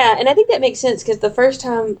 Yeah, and I think that makes sense, because the first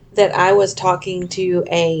time that I was talking to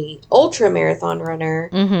a ultra marathon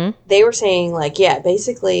runner, they were saying like,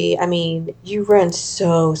 basically, I mean, you run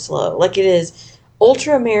so slow. Like, it is,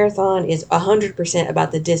 ultra marathon is 100%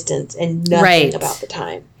 about the distance and nothing about the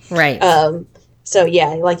time. Right. So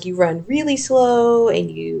like you run really slow, and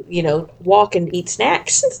you walk and eat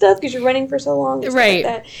snacks and stuff because you're running for so long. And right.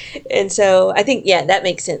 Like that. And so I think that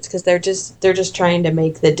makes sense, because they're just trying to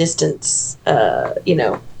make the distance, so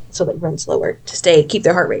they run slower to keep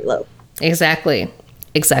their heart rate low. Exactly.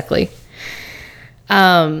 So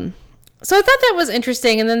I thought that was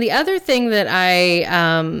interesting. And then the other thing that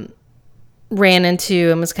I ran into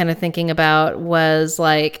and was kind of thinking about was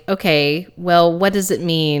like, okay, well, what does it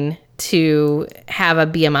mean to have a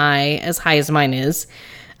BMI as high as mine is,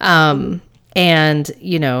 and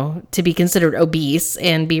to be considered obese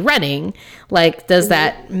and be running? Like, does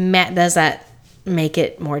that make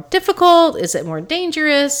it more difficult? Is it more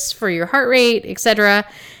dangerous for your heart rate, etc.?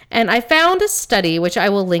 And I found a study, which I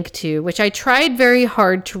will link to, which I tried very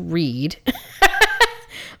hard to read,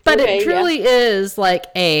 but it truly is like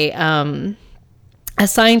a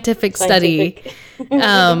scientific study.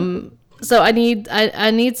 So I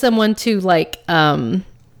need someone to like, translate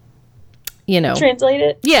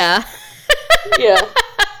it. Yeah. Yeah.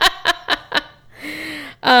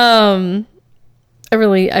 I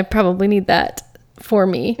probably need that for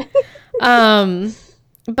me.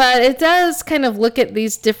 But it does kind of look at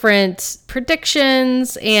these different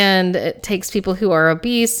predictions, and it takes people who are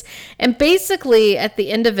obese, and basically at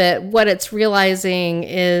the end of it, what it's realizing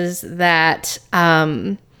is that,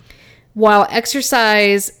 while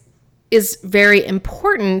exercise is very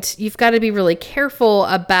important, you've got to be really careful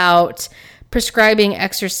about prescribing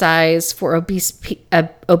exercise for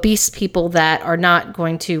obese people that are not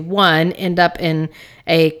going to, one, end up in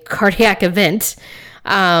a cardiac event,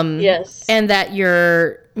 and that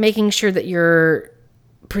you're making sure that you're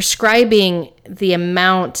prescribing the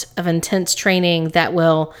amount of intense training that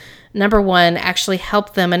will, number one, actually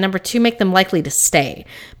help them, and number two, make them likely to stay.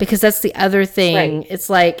 Because that's the other thing. Right. It's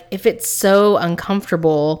like, if it's so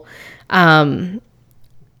uncomfortable, and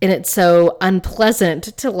it's so unpleasant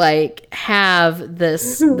to like have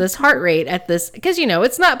this heart rate at this, because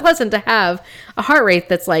it's not pleasant to have a heart rate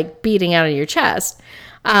that's like beating out of your chest,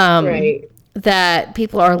 right, that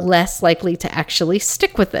people are less likely to actually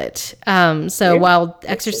stick with it. So while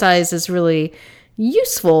exercise is really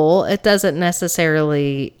useful, it doesn't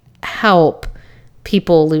necessarily help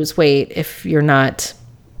people lose weight if you're not,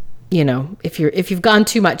 if you've gone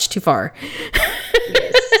too much too far.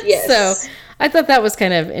 Yes. So I thought that was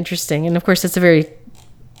kind of interesting. And of course, it's a very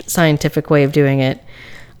scientific way of doing it.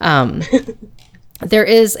 There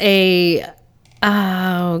is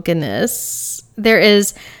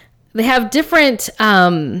they have different,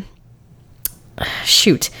 what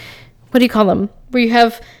do you call them? Where you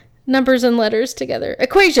have numbers and letters together.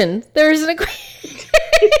 Equation. There is an equation.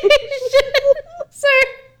 Sorry.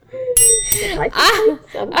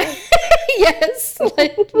 Yes,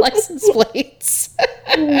 license plates.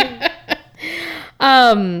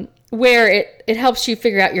 Where it helps you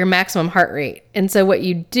figure out your maximum heart rate. And so what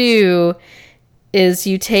you do is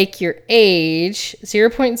you take your age,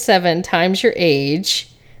 0.7 times your age.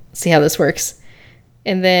 See how this works.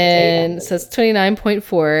 And then it says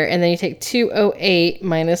 29.4, and then you take 208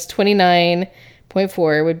 minus 29.4,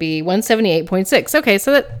 0.4 would be 178.6. Okay,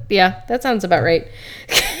 so that sounds about right.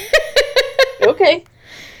 Okay.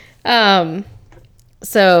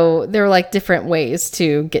 So there are like different ways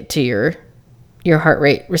to get to your heart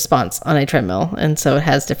rate response on a treadmill, and so it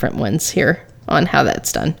has different ones here on how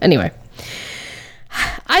that's done. Anyway,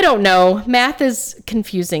 I don't know. Math is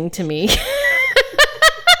confusing to me.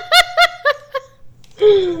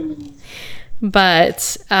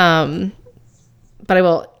 But I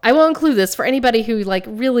will include this for anybody who like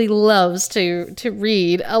really loves to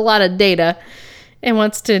read a lot of data and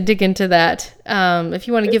wants to dig into that. If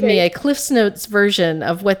you want to give me a Cliff's Notes version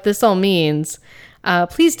of what this all means,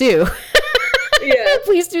 please do. Yeah.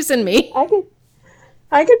 Please do send me.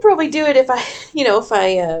 I could probably do it if I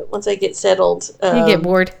once I get settled. You get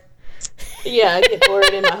bored. Yeah, I get bored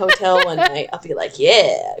in my hotel one night. I'll be like,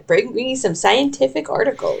 yeah, bring me some scientific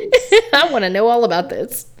articles. I want to know all about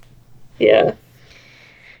this. Yeah.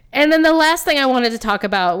 And then the last thing I wanted to talk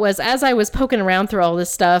about was, as I was poking around through all this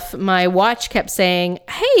stuff, my watch kept saying,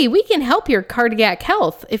 hey, we can help your cardiac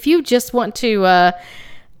health if you just want to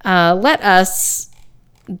let us,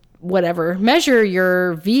 measure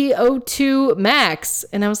your VO2 max.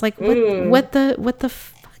 And I was like, what the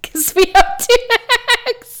fuck is VO2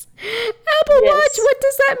 max? Apple Watch, what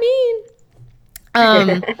does that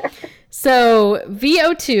mean? So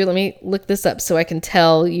VO2, let me look this up so I can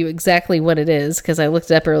tell you exactly what it is, because I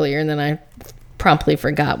looked it up earlier and then I promptly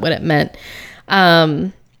forgot what it meant.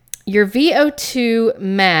 Your VO2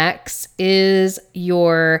 max is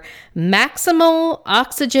your maximal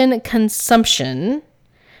oxygen consumption,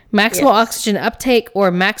 maximal oxygen uptake,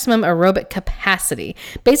 or maximum aerobic capacity.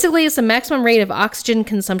 Basically, it's the maximum rate of oxygen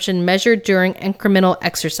consumption measured during incremental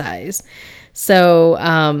exercise. So,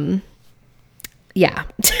 yeah.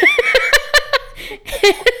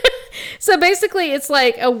 So basically, it's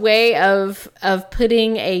like a way of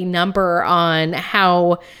putting a number on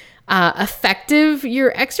how effective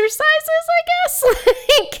your exercise is, I guess.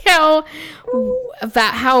 Like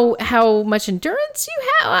how much endurance you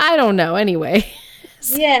have. I don't know. Anyway.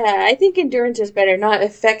 Yeah, I think endurance is better, not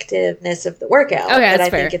effectiveness of the workout. Okay, that's but I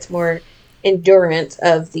fair. think it's more endurance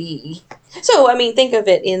of the... So, I mean, think of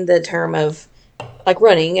it in the term of, like,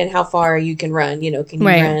 running and how far you can run. You know, can you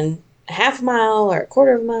run a half mile or a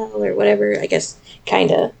quarter of a mile or whatever? I guess,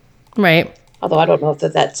 kind of. Right. Although I don't know if I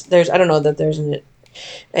don't know that there's a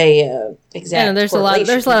exact yeah, there's a lot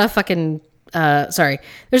of fucking... there's a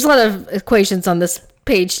lot of equations on this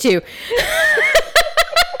page, too.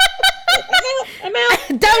 I'm out.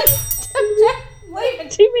 Don't.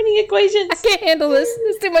 Too many equations. I can't handle this.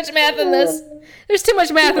 There's too much math in this. There's too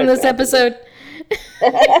much math in this episode.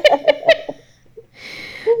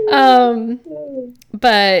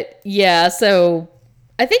 But yeah, so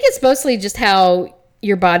I think it's mostly just how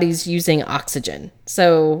your body's using oxygen.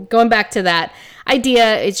 So going back to that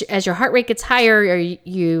idea, as your heart rate gets higher,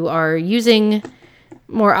 you are using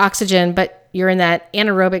more oxygen, but you're in that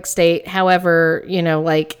anaerobic state. However,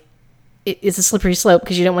 it's a slippery slope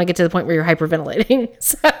because you don't want to get to the point where you're hyperventilating.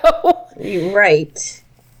 So, right.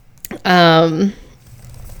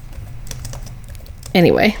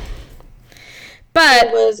 Anyway,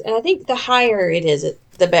 but and I think the higher it is,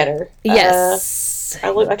 the better. Yes.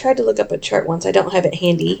 I tried to look up a chart once. I don't have it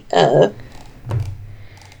handy.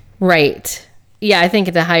 Right. Yeah, I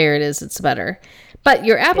think the higher it is, it's better. But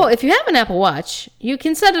if you have an Apple Watch, you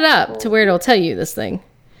can set it up to where it'll tell you this thing.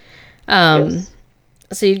 Yes.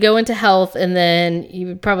 So you'd go into health, and then you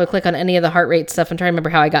would probably click on any of the heart rate stuff. I'm trying to remember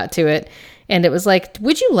how I got to it. And it was like,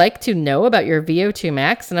 would you like to know about your VO2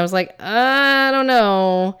 max? And I was like, I don't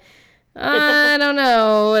know. And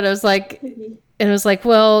it was like,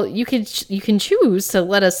 well, you can choose to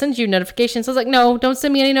let us send you notifications. I was like, no, don't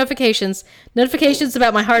send me any notifications. Notifications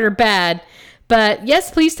about my heart are bad. But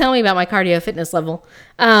yes, please tell me about my cardio fitness level.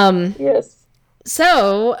 Yes.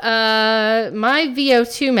 So my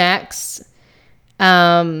VO2 max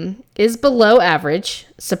is below average.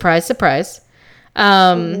 Surprise, surprise.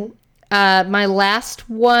 My last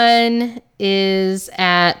one is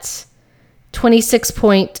at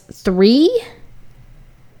 26.3.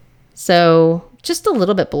 So just a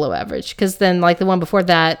little bit below average, because then like the one before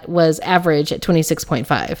that was average at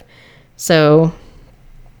 26.5. So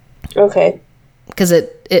okay, because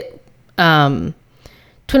it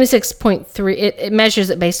 26.3 it measures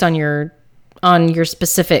it based on your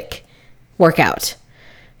specific workout.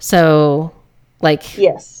 So like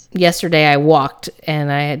yesterday I walked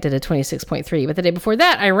and I did a 26.3, but the day before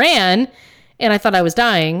that I ran and I thought I was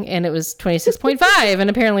dying and it was 26.5 and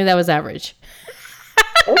apparently that was average.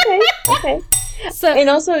 Okay. So, and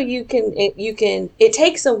also you can it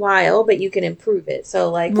takes a while, but you can improve it. So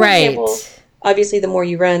like, for example, obviously the more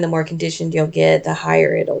you run, the more conditioned you'll get, the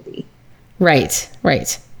higher it'll be. Right.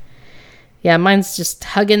 Yeah, mine's just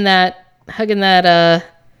hugging that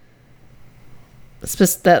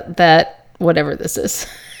that whatever this is.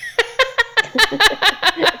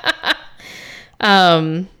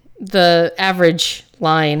 The average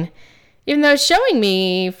line, even though it's showing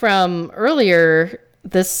me from earlier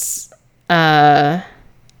this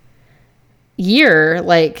year,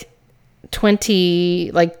 like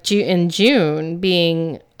in June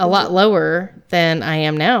being a lot lower than I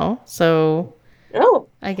am now. So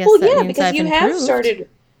I guess means because I've improved.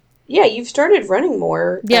 You've started running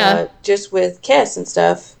more. Yeah. Just with Kess and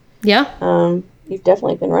stuff. Yeah. You've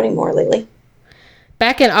definitely been running more lately.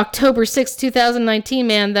 Back in October 6th, 2019,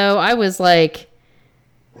 man, though, I was like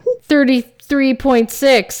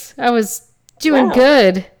 33.6. I was doing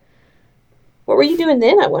good. What were you doing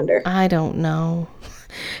then, I wonder? I don't know.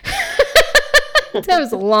 That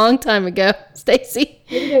was a long time ago, Stacy.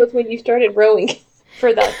 Maybe that was when you started rowing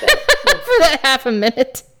for that. For that half a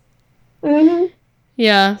minute. Mm-hmm.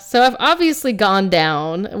 Yeah, so I've obviously gone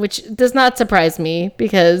down, which does not surprise me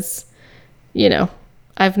because,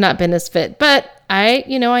 I've not been as fit. But I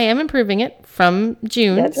am improving it from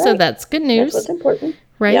June, that's right. So that's good news. That's what's important.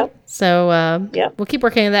 Right? Yep. So we'll keep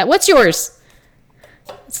working on that. What's yours?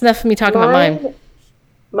 It's enough of me talking about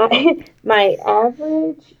mine. My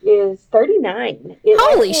average is 39.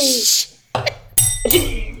 Holy shit!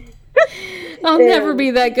 I'll never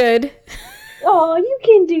be that good. Oh, you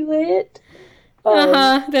can do it.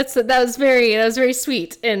 That was very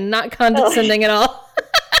sweet and not condescending at all.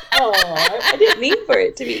 I didn't mean for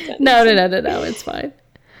it to be condescending. No, it's fine.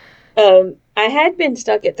 I had been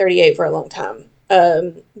stuck at 38 for a long time.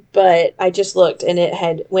 But I just looked and it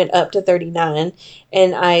had went up to 39,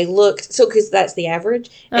 and I looked, because that's the average.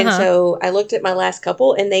 And so I looked at my last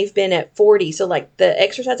couple and they've been at 40. So like the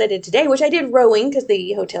exercise I did today, which I did rowing because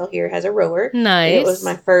the hotel here has a rower. Nice. It was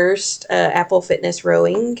my first Apple Fitness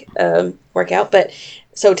rowing workout. But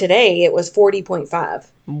so today it was 40.5.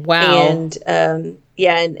 Wow. And and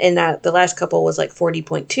the last couple was like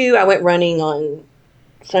 40.2. I went running on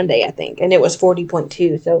Sunday, I think, and it was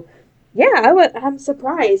 40.2. So yeah, I'm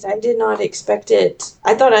surprised. I did not expect it.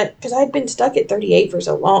 I thought because I'd been stuck at 38 for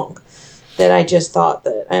so long that I just thought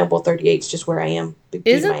that 38 is just where I am.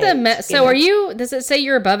 Isn't so are you, does it say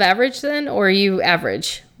you're above average then, or are you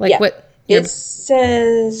average? Like what? It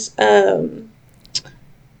says, I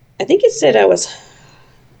think it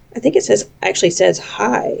actually says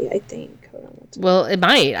high, I think. Hold on. Well, it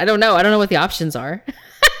might. I don't know. I don't know what the options are.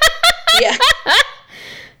 Yeah.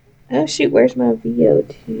 Oh, shoot, where's my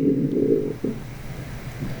VO2?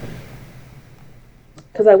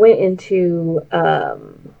 Because I went into...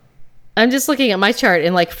 I'm just looking at my chart,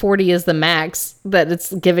 and like 40 is the max that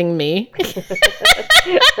it's giving me.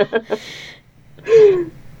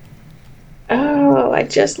 Oh, I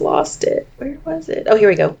just lost it. Where was it? Oh, here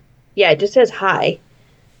we go. Yeah, it just says high.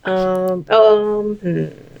 Show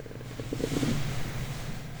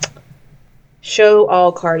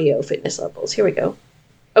all cardio fitness levels. Here we go.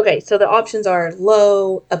 Okay, so the options are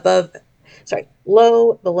low, below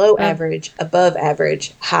average, above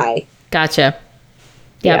average, high. Gotcha.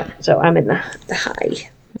 Yep. Yeah, so I'm in the high.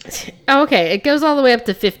 Oh, okay, it goes all the way up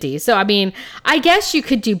to 50. So, I mean, I guess you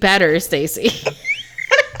could do better, Stacy.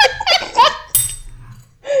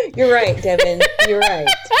 You're right, Devin. You're right.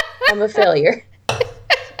 I'm a failure.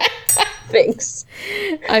 Thanks.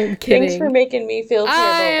 I'm kidding. Thanks for making me feel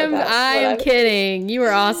terrible. I am kidding. You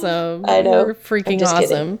were awesome. I know. You were freaking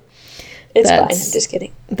awesome. It's fine. I'm just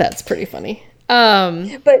kidding. That's pretty funny.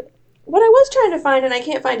 But what I was trying to find, and I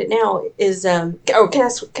can't find it now, is can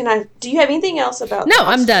I? Do you have anything else about? No,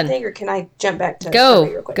 I'm done. Or can I jump back to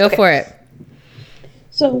go for it?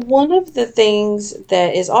 So one of the things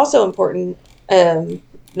that is also important,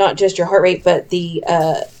 not just your heart rate, but the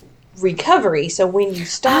recovery. So when you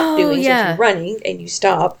stop so if you're running and you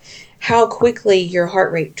stop, how quickly your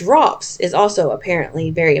heart rate drops is also apparently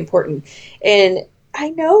very important. And I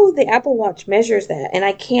know the Apple Watch measures that, and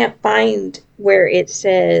I can't find where it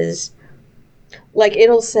says, like,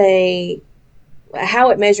 it'll say, how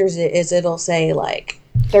it measures it is it'll say like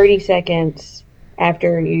 30 seconds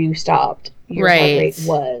after you stopped, your heart rate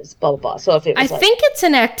was blah, blah, blah. So if it was I think it's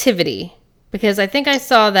an activity. Because I think I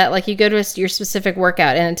saw that, like, you go to your specific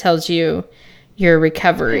workout and it tells you your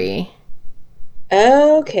recovery.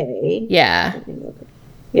 Okay. Yeah.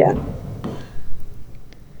 Yeah.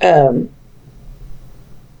 And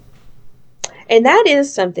that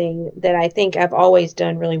is something that I think I've always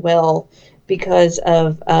done really well because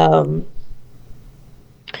of,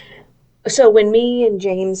 so when me and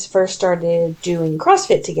James first started doing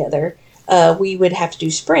CrossFit together, we would have to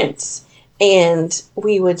do sprints. and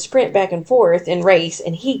we would sprint back and forth and race,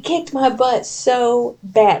 and he kicked my butt so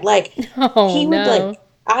bad. Like, he would, like,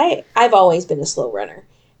 I've always been a slow runner,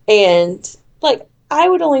 and, like, I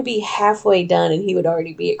would only be halfway done, and he would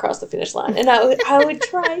already be across the finish line, and I would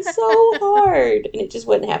try so hard, and it just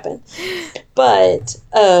wouldn't happen. But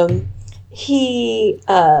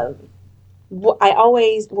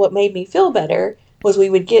what made me feel better was we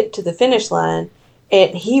would get to the finish line,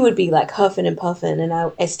 and he would be like huffing and puffing, and I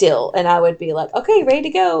would be like, okay, ready to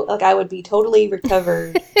go. Like, I would be totally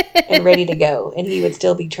recovered and ready to go, and he would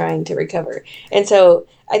still be trying to recover. And so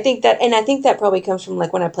I think that probably comes from,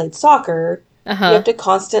 like, when I played soccer. You have to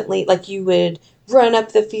constantly, like, you would run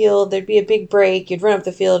up the field, there'd be a big break, you'd run up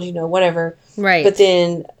the field, whatever. Right. But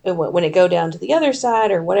then when it go down to the other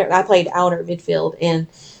side or whatever, I played outer midfield, and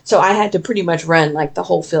so I had to pretty much run, like, the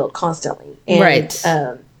whole field constantly. And, right.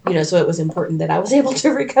 So it was important that I was able to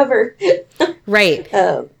recover. Right.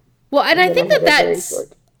 Well, and I think that's,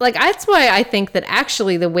 like, that's why I think that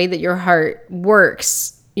actually the way that your heart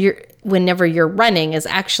works, whenever you're running, is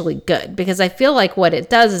actually good, because I feel like what it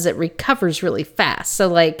does is it recovers really fast. So,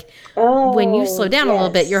 like, when you slow down a little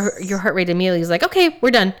bit, your heart rate immediately is like, okay, we're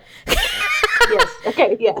done. Yes.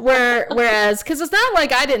 Okay. Yeah. Whereas, because it's not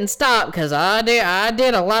like I didn't stop, because I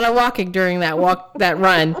did a lot of walking during that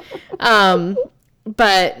run.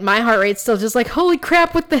 But my heart rate's still just like, holy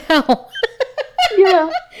crap, what the hell? Yeah.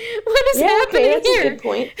 What is happening that's here? A good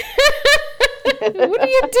point. What are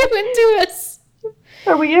you doing to us?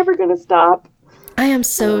 Are we ever going to stop? I am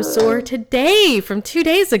so sore today from 2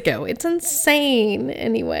 days ago. It's insane.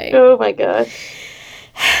 Anyway. Oh my gosh.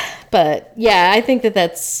 But yeah, I think that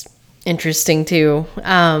that's interesting too.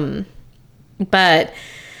 But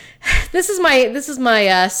this is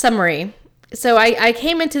my summary. So I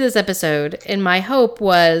came into this episode, and my hope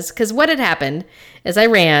was, because what had happened is I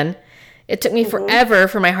ran. It took me forever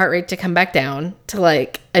for my heart rate to come back down to,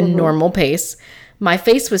 like, a normal pace. My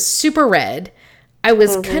face was super red. I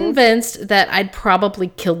was convinced that I'd probably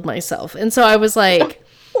killed myself. And so I was like,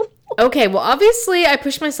 okay, well, obviously I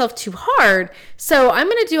pushed myself too hard. So I'm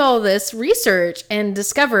going to do all this research and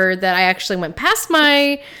discover that I actually went past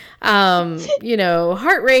my,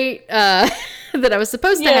 heart rate that I was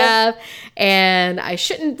supposed to have. And I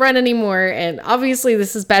shouldn't run anymore. And obviously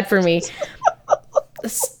this is bad for me.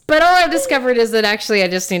 But all I've discovered is that actually I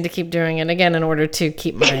just need to keep doing it again in order to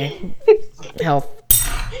keep my health.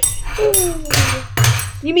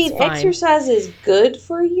 You mean exercise is good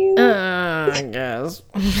for you? I guess.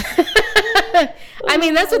 I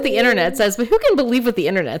mean, that's what the internet says, but who can believe what the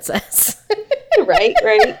internet says? Right.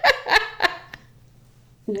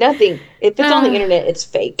 Nothing. If it's on the internet, it's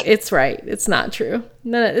fake. It's right. It's not true.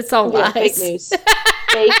 No, it's all lies. Fake news.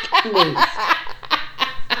 Fake news.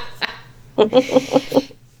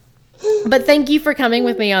 But thank you for coming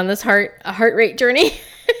with me on this heart rate journey.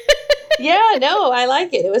 Yeah, no, I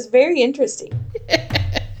like it. It was very interesting.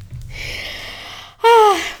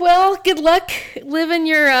 Well, good luck living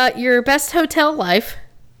your best hotel life.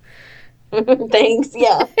 Thanks.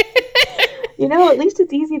 Yeah. At least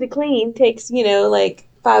it's easy to clean. Takes, like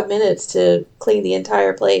 5 minutes to clean the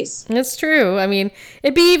entire place. That's true. I mean,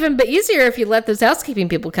 it'd be even easier if you let those housekeeping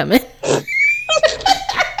people come in.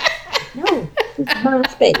 No, it's my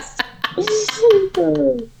space.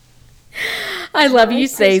 I love you,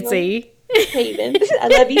 Stacey. Haven. I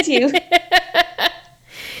love you too.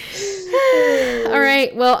 All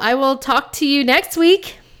right. Well, I will talk to you next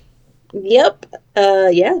week. Yep.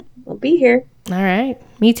 Yeah, I'll be here. All right.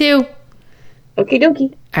 Me too. Okie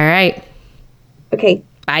dokie. All right. Okay.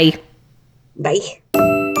 Bye. Bye.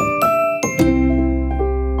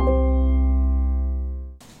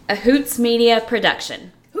 A Hoots Media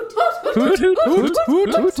production. Hoot, hoot, hoot, hoot,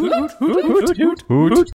 hoot, hoot, hoot, hoot, hoot, hoot, hoot.